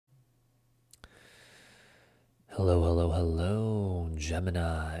Hello, hello, hello,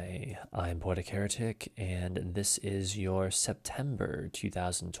 Gemini. I'm Poetic Heretic, and this is your September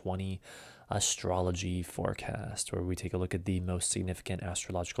 2020 astrology forecast, where we take a look at the most significant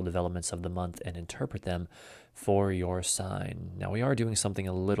astrological developments of the month and interpret them for your sign. Now, we are doing something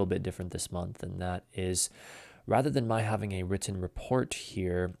a little bit different this month, and that is rather than my having a written report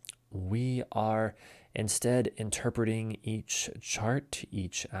here, we are instead interpreting each chart,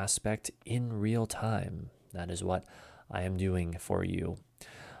 each aspect in real time. That is what I am doing for you.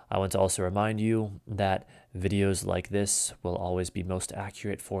 I want to also remind you that videos like this will always be most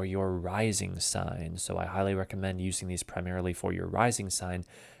accurate for your rising sign. So I highly recommend using these primarily for your rising sign.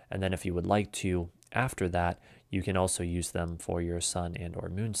 And then if you would like to, after that, you can also use them for your sun and or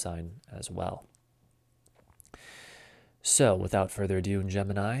moon sign as well. So without further ado,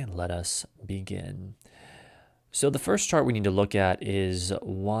 Gemini, let us begin. So the first chart we need to look at is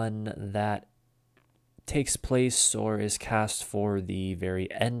one that takes place or is cast for the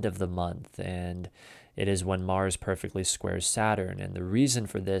very end of the month, and it is when Mars perfectly squares Saturn. And the reason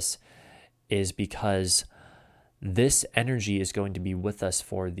for this is because this energy is going to be with us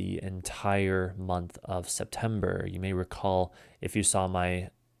for the entire month of September. You may recall, if you saw my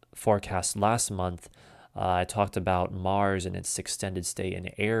forecast last month, I talked about Mars and its extended stay in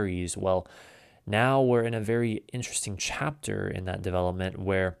Aries. Well, now we're in a very interesting chapter in that development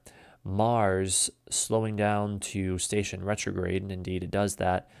where Mars slowing down to station retrograde, and indeed it does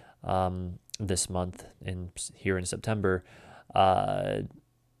that this month here in September,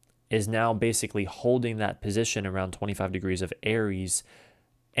 is now basically holding that position around 25 degrees of Aries,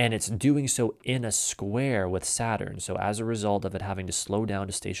 and it's doing so in a square with Saturn. So as a result of it having to slow down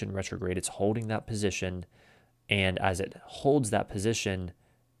to station retrograde, it's holding that position, and as it holds that position,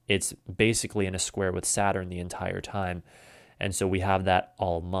 it's basically in a square with Saturn the entire time. And so we have that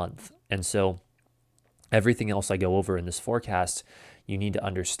all month. And so everything else I go over in this forecast, you need to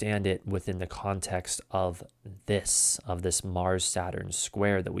understand it within the context of this Mars-Saturn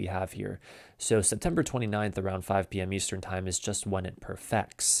square that we have here. So September 29th around 5 p.m. Eastern time is just when it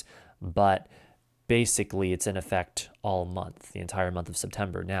perfects. But basically it's in effect all month, the entire month of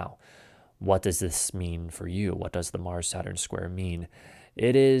September. Now, what does this mean for you? What does the Mars-Saturn square mean?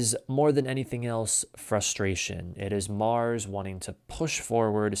 It is, more than anything else, frustration. It is Mars wanting to push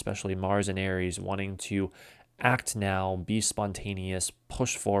forward, especially Mars and Aries, wanting to act now, be spontaneous,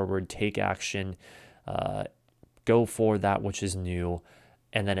 push forward, take action, go for that which is new.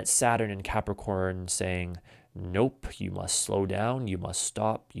 And then it's Saturn and Capricorn saying, nope, you must slow down, you must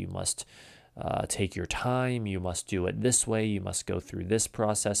stop, you must take your time, you must do it this way, you must go through this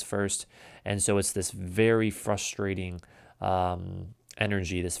process first. And so it's this very frustrating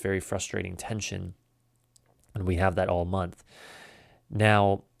energy, this very frustrating tension, and we have that all month.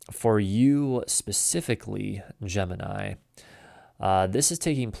 Now, for you specifically, Gemini, this is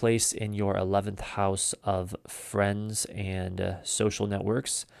taking place in your 11th house of friends and social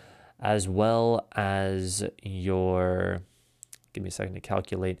networks, as well as your, give me a second to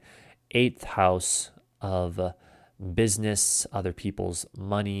calculate, 8th house of business, other people's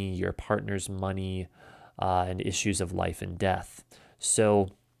money, your partner's money, and issues of life and death. So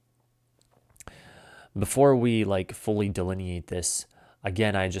before we fully delineate this,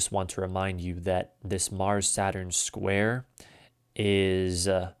 again, I just want to remind you that this Mars-Saturn square is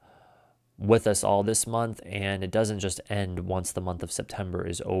with us all this month, and it doesn't just end once the month of September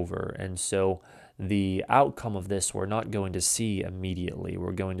is over. And so the outcome of this, we're not going to see immediately.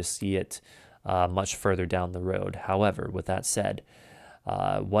 We're going to see it much further down the road. However, with that said,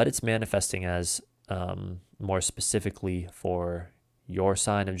 what it's manifesting as, more specifically for your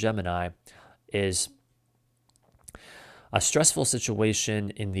sign of Gemini, is a stressful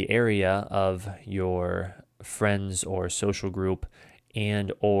situation in the area of your friends or social group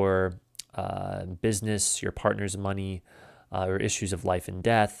and or business, your partner's money, or issues of life and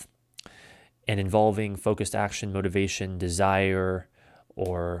death, and involving focused action, motivation, desire,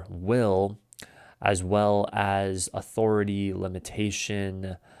 or will, as well as authority,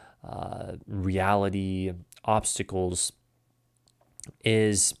 limitation, reality, obstacles,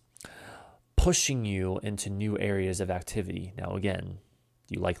 is pushing you into new areas of activity. Now, again,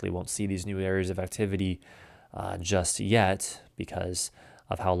 you likely won't see these new areas of activity just yet because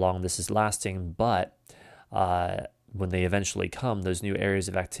of how long this is lasting, but when they eventually come, those new areas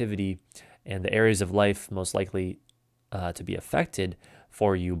of activity and the areas of life most likely to be affected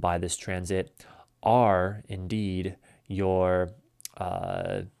for you by this transit are indeed your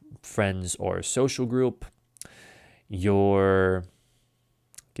friends or social group, your,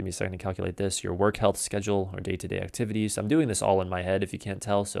 give me a second to calculate this, your work health schedule or day-to-day activities. I'm doing this all in my head if you can't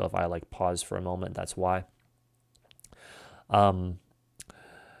tell, so if I pause for a moment, that's why. So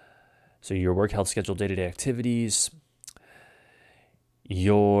your work, health, schedule, day-to-day activities,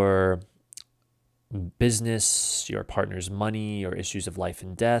 your business, your partner's money, your issues of life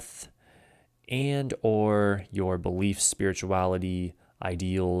and death, and or your beliefs, spirituality,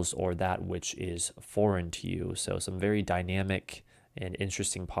 ideals, or that which is foreign to you. So some very dynamic and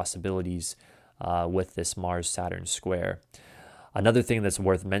interesting possibilities with this Mars-Saturn square. Another thing that's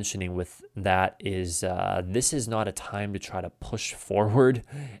worth mentioning with that is this is not a time to try to push forward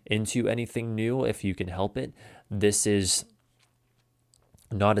into anything new if you can help it. This is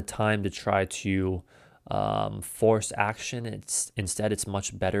not a time to try to force action. Instead, it's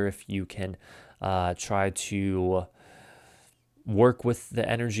much better if you can try to work with the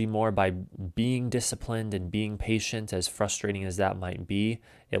energy more by being disciplined and being patient. As frustrating as that might be,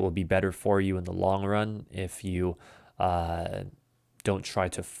 it will be better for you in the long run if you don't try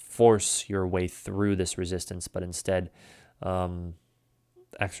to force your way through this resistance, but instead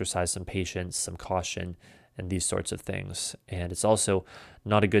exercise some patience, some caution, and these sorts of things. And it's also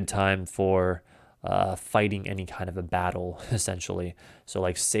not a good time for fighting any kind of a battle, essentially. So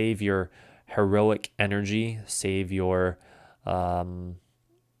like save your heroic energy, save your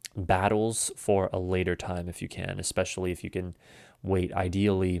battles for a later time if you can, especially if you can wait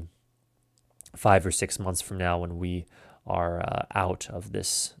ideally 5 or 6 months from now when we are out of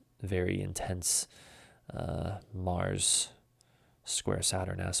this very intense Mars square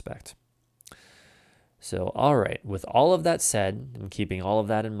Saturn aspect. So, all right, with all of that said, and keeping all of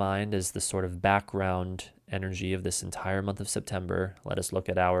that in mind as the sort of background energy of this entire month of September, let us look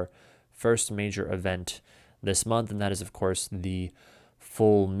at our first major event this month, and that is, of course, the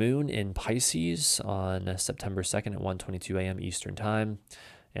full moon in Pisces on September 2nd at 1:22 a.m. Eastern Time.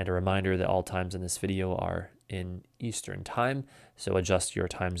 And a reminder that all times in this video are in Eastern Time, so adjust your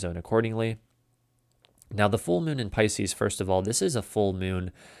time zone accordingly. Now, the full moon in Pisces, first of all, this is a full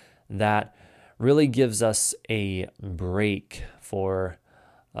moon that really gives us a break for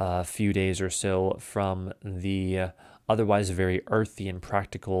a few days or so from the otherwise very earthy and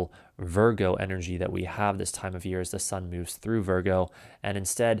practical Virgo energy that we have this time of year as the sun moves through Virgo, and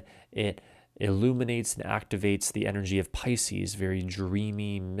instead it illuminates and activates the energy of Pisces, very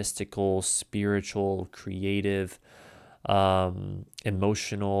dreamy, mystical, spiritual, creative,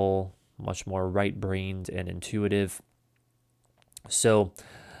 emotional, much more right-brained and intuitive. So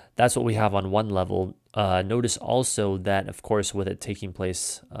that's what we have on one level. Notice also that, of course, with it taking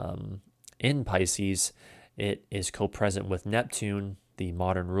place in Pisces, it is co-present with Neptune, the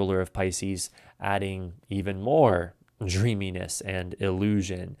modern ruler of Pisces, adding even more dreaminess and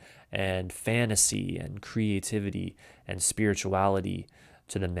illusion and fantasy and creativity and spirituality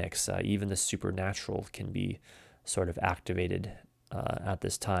to the mix. Even the supernatural can be sort of activated at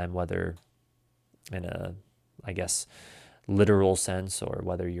this time, whether in a, I guess, literal sense or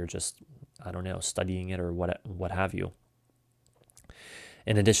whether you're just, I don't know, studying it or what have you.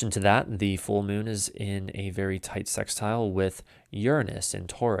 In addition to that, the full moon is in a very tight sextile with Uranus in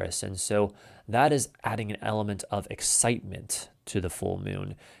Taurus. And so that is adding an element of excitement to the full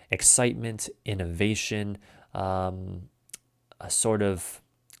moon. Excitement, innovation, a sort of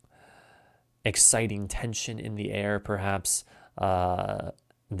exciting tension in the air, perhaps,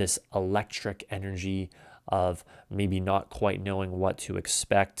 this electric energy of maybe not quite knowing what to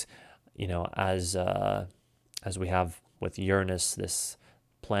expect, you know, as we have with Uranus, this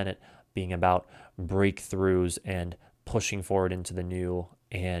planet being about breakthroughs and pushing forward into the new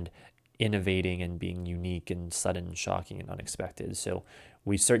and innovating and being unique and sudden and shocking and unexpected. So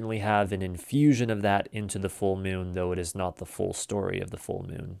we certainly have an infusion of that into the full moon, though it is not the full story of the full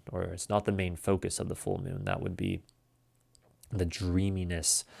moon, or it's not the main focus of the full moon. That would be the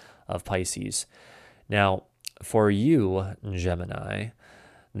dreaminess of Pisces. Now, for you, Gemini,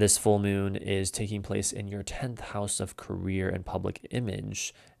 this full moon is taking place in your 10th house of career and public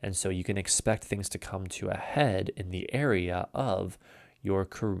image. And so you can expect things to come to a head in the area of your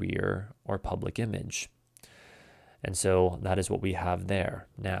career or public image. And so that is what we have there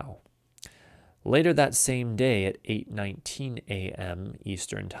now. Later that same day at 8:19 a.m.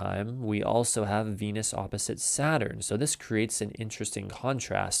 Eastern Time, we also have Venus opposite Saturn. So this creates an interesting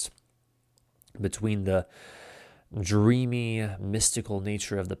contrast between the dreamy, mystical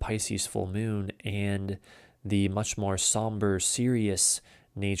nature of the Pisces full moon and the much more somber, serious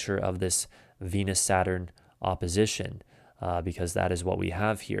nature of this Venus-Saturn opposition, because that is what we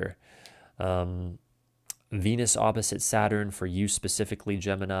have here. Venus opposite Saturn, for you specifically,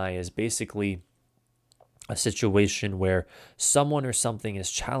 Gemini, is basically a situation where someone or something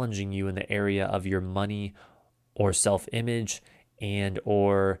is challenging you in the area of your money or self-image and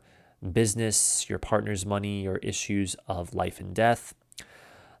or business, your partner's money, or issues of life and death.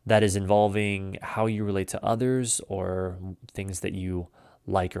 That is involving how you relate to others or things that you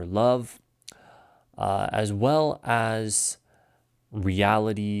like or love, as well as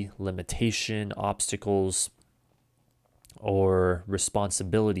reality, limitation, obstacles, or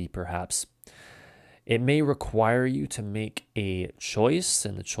responsibility, perhaps. It may require you to make a choice,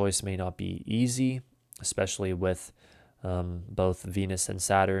 and the choice may not be easy, especially with both Venus and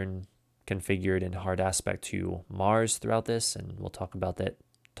Saturn configured in hard aspect to Mars throughout this, and we'll talk about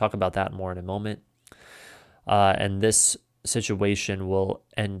that more in a moment. And this situation will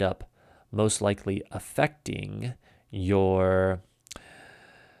end up most likely affecting your,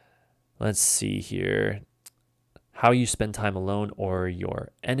 let's see here, how you spend time alone or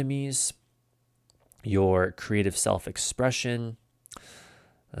your enemies, your creative self-expression.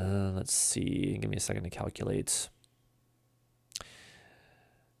 Let's see, give me a second to calculate.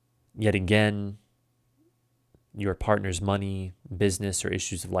 Yet again, your partner's money, business, or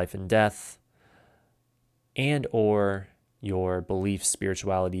issues of life and death, and or your beliefs,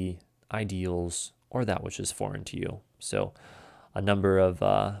 spirituality, ideals, or that which is foreign to you. So a number of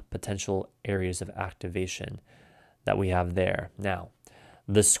potential areas of activation that we have there. Now,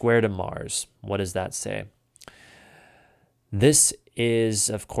 the square to Mars, what does that say? This is,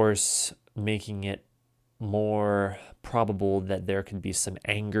 of course, making it more probable that there could be some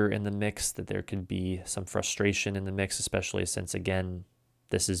anger in the mix, that there could be some frustration in the mix, especially since, again,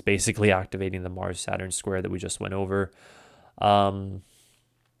 this is basically activating the Mars-Saturn square that we just went over.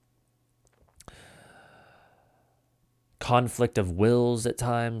 Conflict of wills at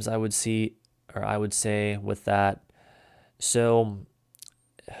times, I would say with that. So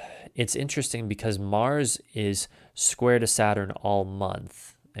it's interesting because Mars is square to Saturn all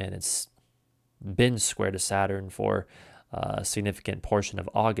month, and it's been square to Saturn for a significant portion of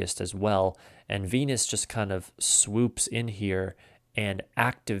August as well. And Venus just kind of swoops in here and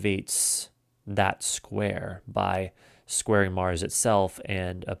activates that square by squaring Mars itself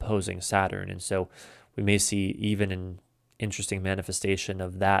and opposing Saturn. And so we may see even an interesting manifestation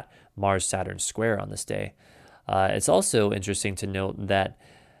of that Mars-Saturn square on this day. It's also interesting to note that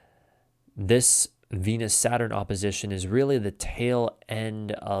this Venus-Saturn opposition is really the tail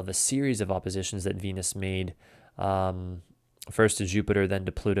end of a series of oppositions that Venus made, first to Jupiter, then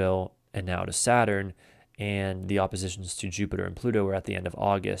to Pluto, and now to Saturn. And the oppositions to Jupiter and Pluto were at the end of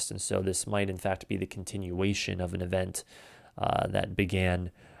August. And so this might, in fact, be the continuation of an event that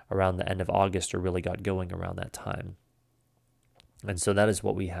began around the end of August or really got going around that time. And so that is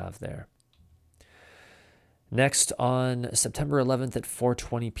what we have there. Next, on September 11th at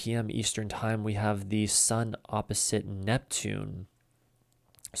 4:20 p.m. Eastern Time, we have the Sun opposite Neptune.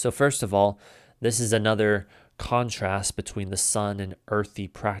 So first of all, this is another contrast between the Sun in earthy,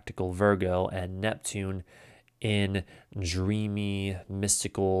 practical Virgo and Neptune in dreamy,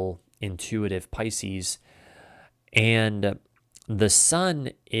 mystical, intuitive Pisces. And the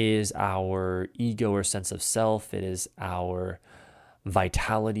Sun is our ego or sense of self. It is our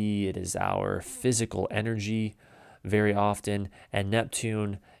vitality. It is our physical energy very often. And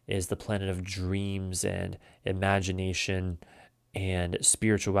Neptune is the planet of dreams and imagination and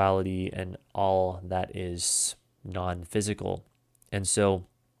spirituality and all that is non-physical. And so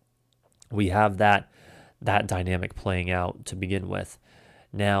we have that dynamic playing out to begin with.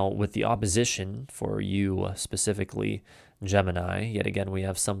 Now, with the opposition for you specifically, Gemini, yet again, we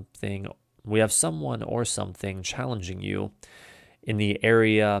have someone or something challenging you in the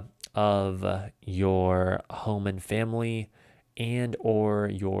area of your home and family and or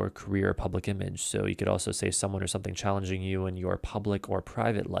your career or public image. So you could also say someone or something challenging you in your public or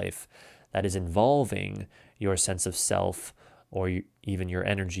private life that is involving your sense of self or even your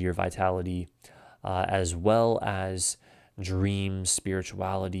energy or vitality, as well as dreams,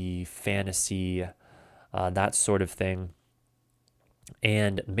 spirituality, fantasy, that sort of thing,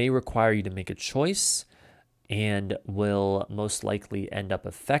 and may require you to make a choice and will most likely end up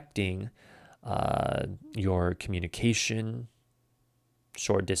affecting your communication,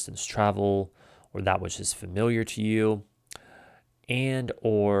 short distance travel, or that which is familiar to you, and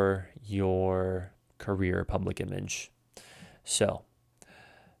or your career public image. So,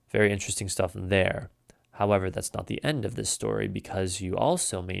 very interesting stuff there. However, that's not the end of this story, because you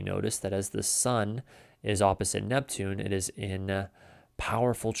also may notice that as the Sun is opposite Neptune, it is in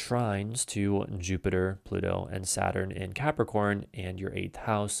powerful trines to Jupiter, Pluto, and Saturn in Capricorn and your 8th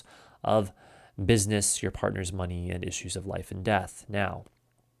house of business, your partner's money, and issues of life and death. Now,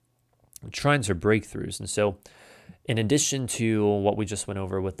 trines are breakthroughs. And so in addition to what we just went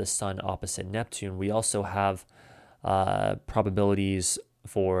over with the Sun opposite Neptune, we also have probabilities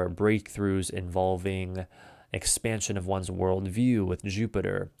for breakthroughs involving expansion of one's worldview with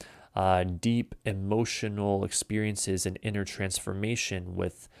Jupiter, deep emotional experiences and inner transformation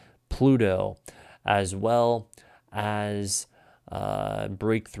with Pluto, as well as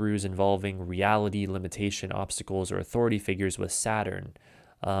breakthroughs involving reality, limitation, obstacles, or authority figures with Saturn.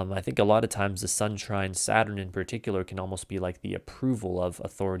 I think a lot of times the Sun trine Saturn in particular can almost be like the approval of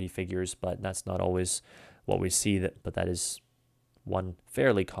authority figures, but that's not always what we see. But that is one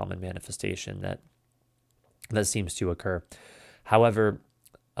fairly common manifestation that seems to occur. However,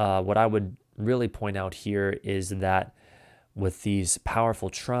 what I would really point out here is that with these powerful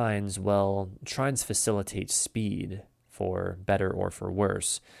trines, well, trines facilitate speed for better or for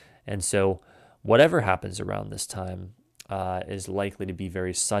worse. And so whatever happens around this time is likely to be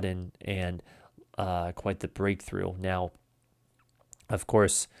very sudden and quite the breakthrough. Now, of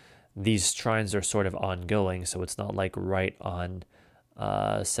course, these trines are sort of ongoing, so it's not like right on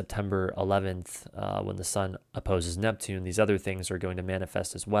September 11th when the Sun opposes Neptune. These other things are going to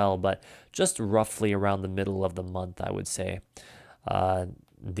manifest as well, but just roughly around the middle of the month, I would say,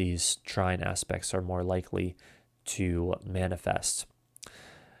 these trine aspects are more likely to manifest.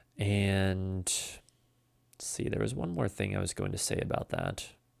 And let's see, there was one more thing I was going to say about that.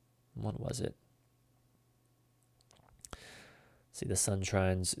 What was it? See, the Sun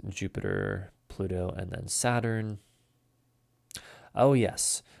trines Jupiter, Pluto, and then Saturn. Oh,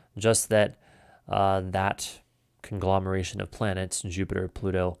 yes, just that that conglomeration of planets, Jupiter,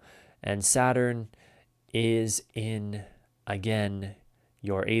 Pluto, and Saturn, is in, again,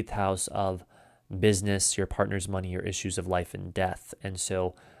 your 8th house of business, your partner's money, your issues of life and death. And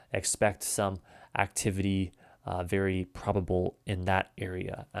so expect some activity, very probable in that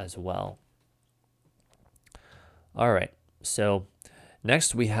area as well. All right, so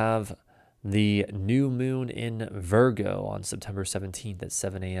next we have the new moon in Virgo on September 17th at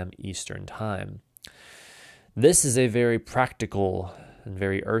 7 a.m. Eastern Time. This is a very practical and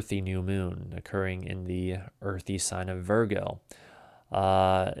very earthy new moon occurring in the earthy sign of Virgo.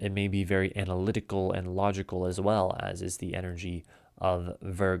 It may be very analytical and logical as well, as is the energy of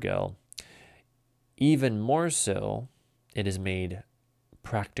Virgo. Even more so, it is made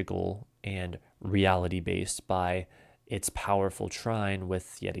practical and reality-based by its powerful trine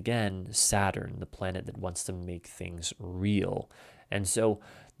with, yet again, Saturn, the planet that wants to make things real. And so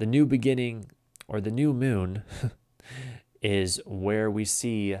the new beginning, or the new moon, is where we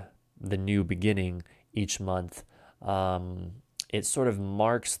see the new beginning each month. It sort of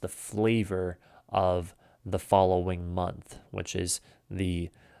marks the flavor of the following month, which is the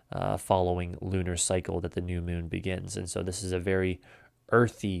following lunar cycle that the new moon begins. And so this is a very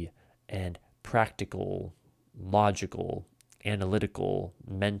earthy and practical, logical, analytical,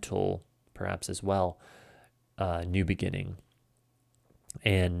 mental, perhaps as well, new beginning.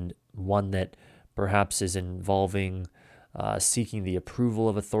 And one that perhaps is involving seeking the approval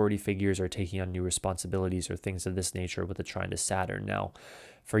of authority figures or taking on new responsibilities or things of this nature with a trine to Saturn. Now,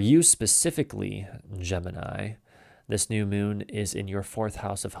 for you specifically, Gemini, this new moon is in your 4th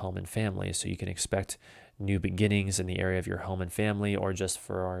house of home and family, so you can expect new beginnings in the area of your home and family, or just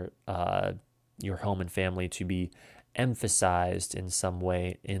for your home and family to be emphasized in some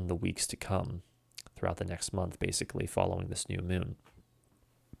way in the weeks to come throughout the next month, basically following this new moon.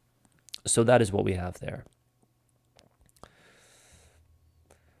 So that is what we have there.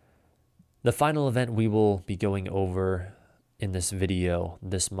 The final event we will be going over in this video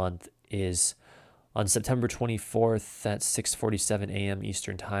this month is on September 24th at 6:47 a.m.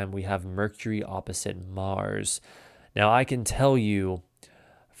 Eastern Time. We have Mercury opposite Mars. Now, I can tell you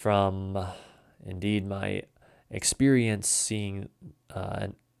from indeed my experience seeing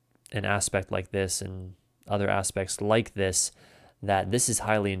an aspect like this and other aspects like this, that this is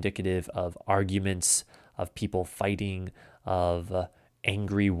highly indicative of arguments, of people fighting, of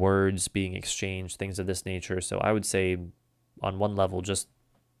angry words being exchanged, things of this nature. So I would say on one level, just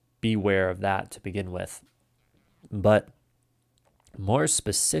beware of that to begin with. But more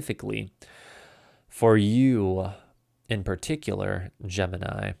specifically, for you in particular,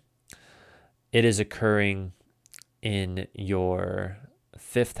 Gemini, it is occurring in your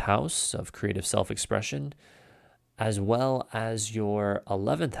 5th house of creative self-expression, as well as your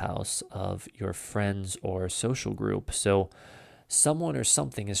 11th house of your friends or social group. So someone or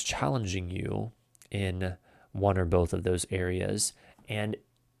something is challenging you in one or both of those areas, and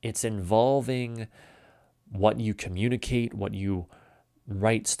it's involving what you communicate, what you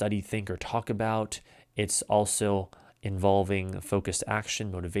write, study, think, or talk about. It's also involving focused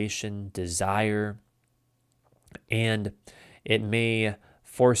action, motivation, desire, and it may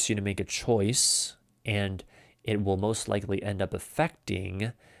force you to make a choice, and it will most likely end up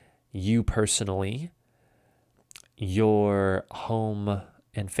affecting you personally, your home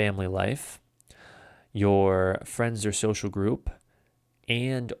and family life, your friends or social group,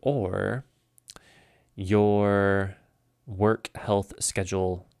 and or your work, health,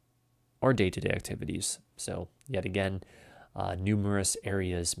 schedule, or day-to-day activities. So yet again, numerous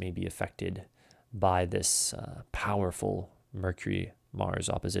areas may be affected by this powerful Mercury-Mars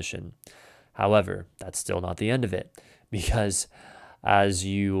opposition. However, that's still not the end of it, because as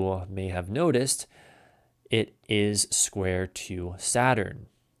you may have noticed, it is square to Saturn.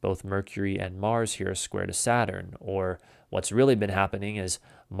 Both Mercury and Mars here are square to Saturn. Or what's really been happening is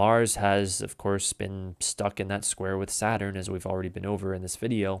Mars has, of course, been stuck in that square with Saturn, as we've already been over in this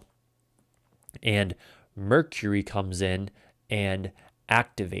video. And Mercury comes in and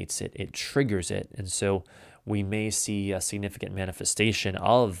activates it. It triggers it. And so we may see a significant manifestation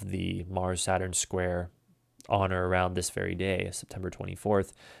of the Mars-Saturn square on or around this very day, September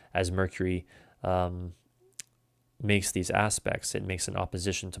 24th, as Mercury makes these aspects. It makes an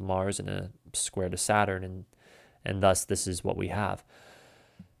opposition to Mars and a square to Saturn, and thus this is what we have.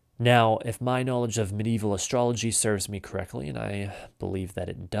 Now, if my knowledge of medieval astrology serves me correctly, and I believe that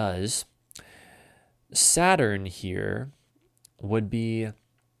it does, Saturn here would be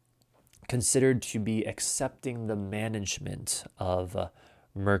considered to be accepting the management of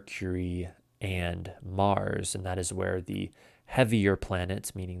Mercury and Mars, and that is where the heavier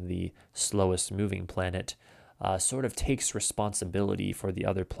planet, meaning the slowest moving planet, sort of takes responsibility for the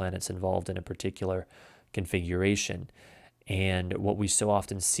other planets involved in a particular configuration. And what we so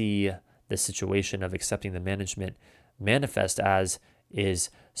often see the situation of accepting the management manifest as is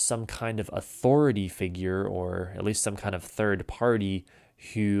some kind of authority figure, or at least some kind of third party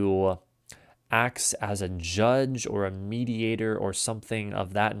who acts as a judge or a mediator or something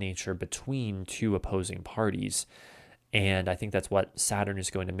of that nature between two opposing parties. And I think that's what Saturn is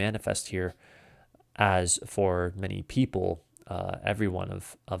going to manifest here as for many people, everyone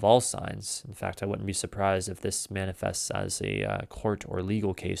of all signs. In fact, I wouldn't be surprised if this manifests as a court or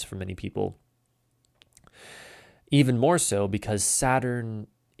legal case for many people. Even more so because Saturn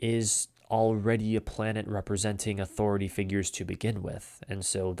is already a planet representing authority figures to begin with. And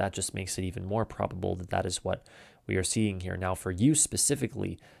so that just makes it even more probable that that is what we are seeing here. Now, for you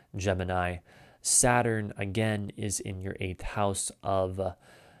specifically, Gemini, Saturn, again, is in your 8th house of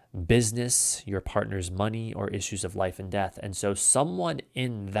business, your partner's money, or issues of life and death. And so someone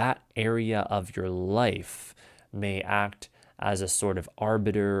in that area of your life may act as a sort of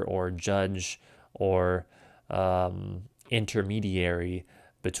arbiter or judge or intermediary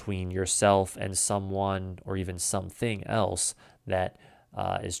between yourself and someone or even something else that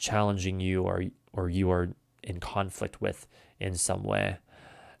is challenging you or you are in conflict with in some way.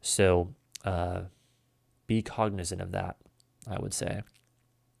 So be cognizant of that, I would say.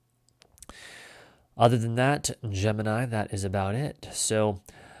 Other than that, Gemini, that is about it. So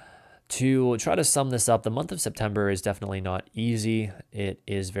to try to sum this up, the month of September is definitely not easy. It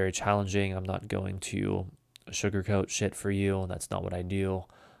is very challenging. I'm not going to sugarcoat shit for you. That's not what I do.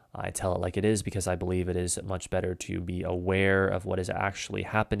 I tell it like it is because I believe it is much better to be aware of what is actually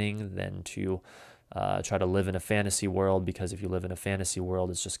happening than to try to live in a fantasy world, because if you live in a fantasy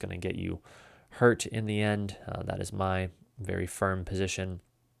world, it's just going to get you hurt in the end. That is my very firm position.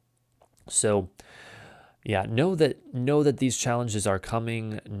 So yeah, know that these challenges are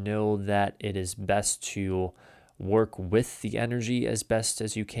coming. Know that it is best to work with the energy as best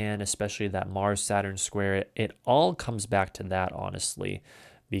as you can, especially that Mars-Saturn square. It all comes back to that, honestly,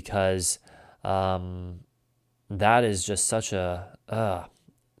 because that is just such a,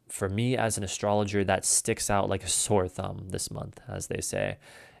 for me as an astrologer, that sticks out like a sore thumb this month, as they say.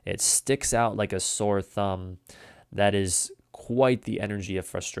 It sticks out like a sore thumb. That is quite the energy of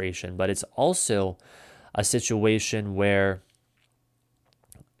frustration, but it's also a situation where,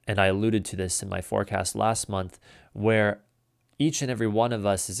 and I alluded to this in my forecast last month, where each and every one of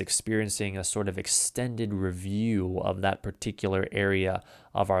us is experiencing a sort of extended review of that particular area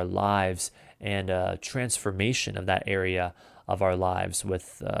of our lives and a transformation of that area of our lives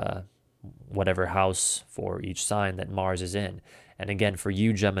with whatever house for each sign that Mars is in. And again, for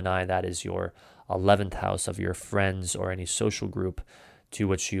you, Gemini, that is your 11th house of your friends or any social group to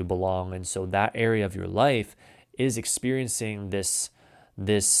which you belong. And so that area of your life is experiencing this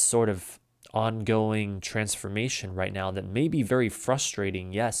sort of ongoing transformation right now that may be very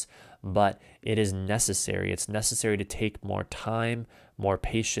frustrating, yes, but it is necessary. It's necessary to take more time, more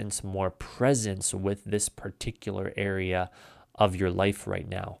patience, more presence with this particular area of your life right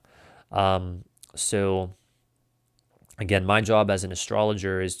now. So again, my job as an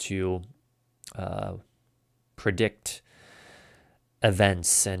astrologer is to predict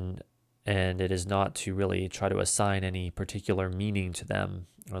events, and it is not to really try to assign any particular meaning to them,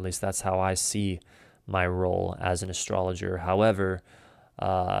 or at least that's how I see my role as an astrologer. However,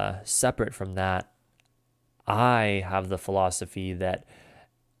 separate from that, I have the philosophy that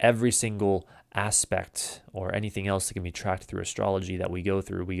every single aspect or anything else that can be tracked through astrology that we go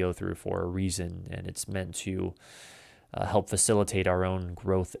through for a reason, and it's meant to help facilitate our own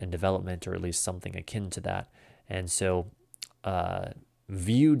growth and development, or at least something akin to that. And so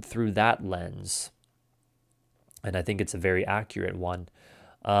viewed through that lens, and I think it's a very accurate one,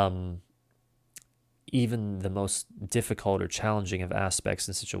 even the most difficult or challenging of aspects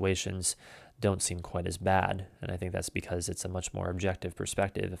and situations don't seem quite as bad. And I think that's because it's a much more objective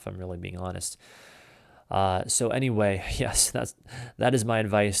perspective, if I'm really being honest. So anyway, yes, that is my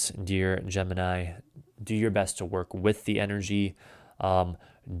advice, dear Gemini. Do your best to work with the energy.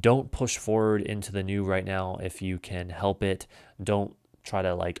 Don't push forward into the new right now if you can help it. Don't try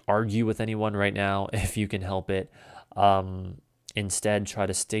to like argue with anyone right now if you can help it. Instead, try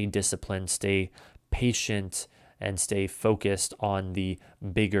to stay disciplined, stay patient, and stay focused on the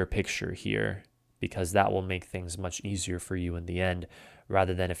bigger picture here, because that will make things much easier for you in the end,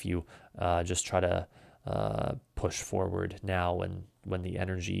 rather than if you just try to push forward now when the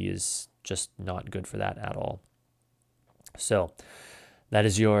energy is just not good for that at all. So that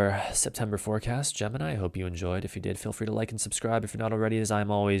is your September forecast, Gemini. I hope you enjoyed. If you did, feel free to like and subscribe if you're not already, as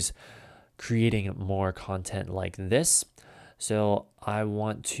I'm always creating more content like this. So I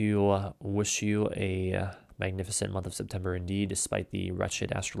want to wish you a magnificent month of September indeed, despite the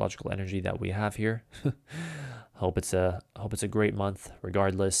wretched astrological energy that we have here. Hope it's a great month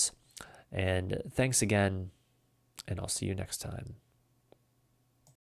regardless. And thanks again, and I'll see you next time.